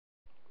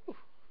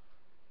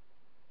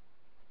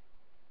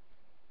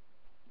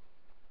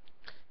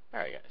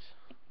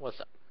What's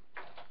up?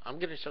 I'm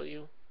going to show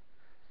you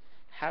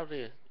how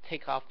to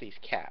take off these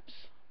caps,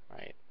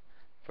 right,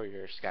 for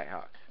your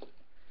Skyhawk.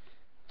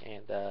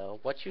 And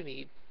what you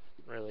need,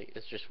 really,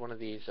 is just one of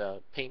these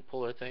paint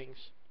puller things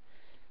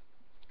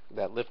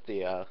that lift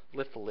the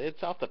lids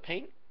off the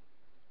paint,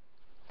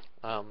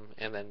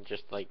 and then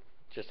just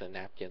a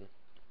napkin,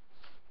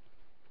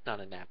 not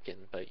a napkin,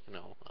 but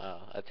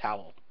a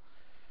towel,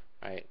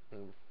 right?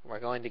 And we're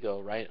going to go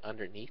right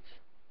underneath,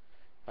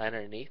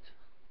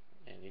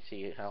 and you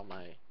see how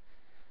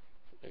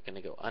we're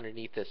going to go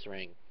underneath this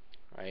ring,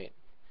 right?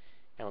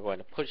 And we're going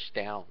to push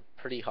down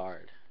pretty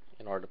hard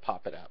in order to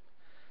pop it up.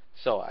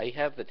 So I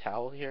have the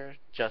towel here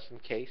just in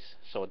case,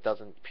 so it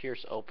doesn't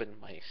pierce open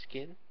my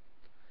skin.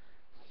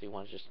 So you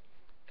want to just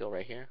go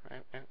right here,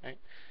 right.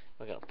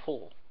 We're gonna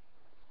pull,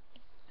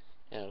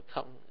 and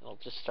it'll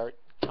just start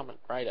coming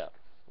right up.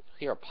 You'll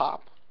hear a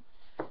pop,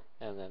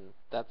 and then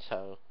that's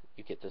how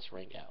you get this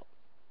ring out.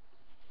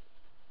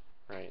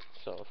 Right.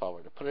 So if I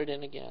were to put it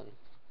in again,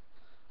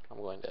 I'm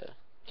going to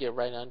get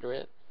right under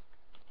it,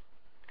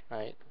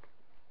 right,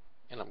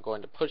 and I'm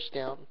going to push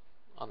down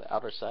on the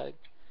outer side,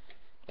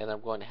 and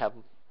I'm going to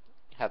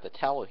have the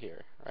towel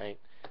here, right,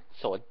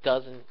 so it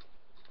doesn't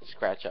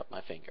scratch up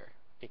my finger,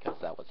 because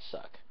that would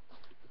suck.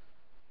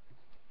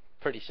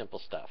 Pretty simple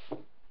stuff.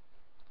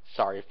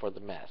 Sorry for the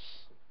mess,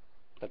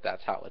 but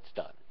that's how it's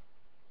done.